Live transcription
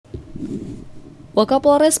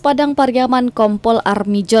Polres Padang Pariaman Kompol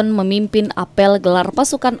Armijon memimpin apel Gelar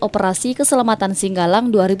Pasukan Operasi Keselamatan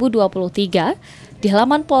Singgalang 2023 di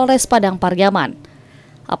halaman Polres Padang Pariaman.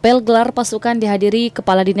 Apel Gelar Pasukan dihadiri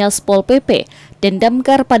Kepala Dinas Pol PP dan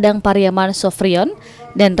Damkar Padang Pariaman Sofrion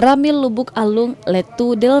dan Ramil Lubuk Alung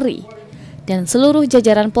Letu Delri dan seluruh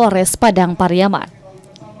jajaran Polres Padang Pariaman.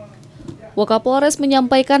 Wakapolres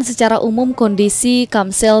menyampaikan secara umum kondisi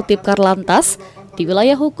kamseltibcarlantas di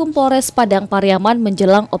wilayah hukum Polres Padang Pariaman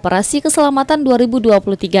menjelang Operasi Keselamatan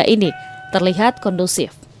 2023 ini terlihat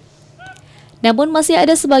kondusif. Namun masih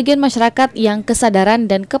ada sebagian masyarakat yang kesadaran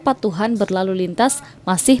dan kepatuhan berlalu lintas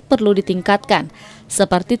masih perlu ditingkatkan,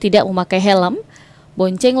 seperti tidak memakai helm,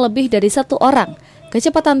 bonceng lebih dari satu orang,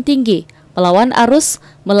 kecepatan tinggi, melawan arus,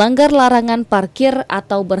 melanggar larangan parkir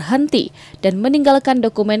atau berhenti, dan meninggalkan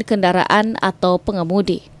dokumen kendaraan atau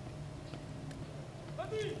pengemudi.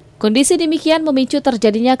 Kondisi demikian memicu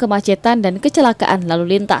terjadinya kemacetan dan kecelakaan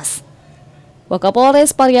lalu lintas.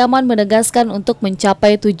 Wakapolres Pariaman menegaskan untuk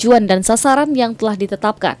mencapai tujuan dan sasaran yang telah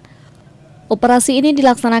ditetapkan. Operasi ini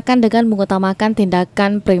dilaksanakan dengan mengutamakan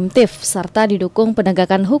tindakan preemptif serta didukung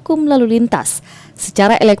penegakan hukum lalu lintas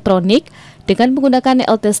secara elektronik dengan menggunakan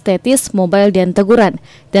LT-statis, mobile dan teguran,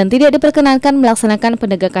 dan tidak diperkenankan melaksanakan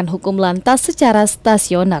penegakan hukum lantas secara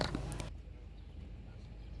stasioner.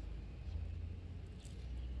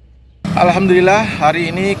 Alhamdulillah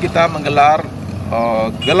hari ini kita menggelar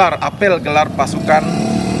apel gelar pasukan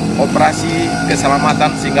Operasi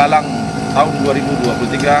Keselamatan Singgalang tahun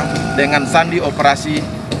 2023 dengan sandi Operasi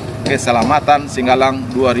Keselamatan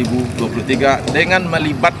Singgalang 2023 dengan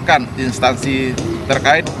melibatkan instansi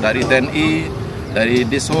terkait dari TNI, dari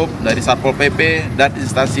Dishub, dari Satpol PP dan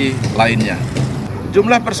instansi lainnya.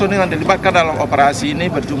 Jumlah personil yang dilibatkan dalam operasi ini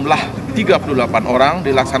berjumlah 38 orang,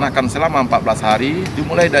 dilaksanakan selama 14 hari,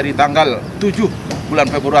 dimulai dari tanggal 7 bulan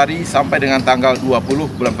Februari sampai dengan tanggal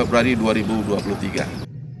 20 bulan Februari 2023.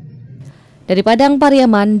 Dari Padang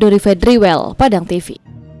Pariaman, Dori Fedriwel, Padang TV.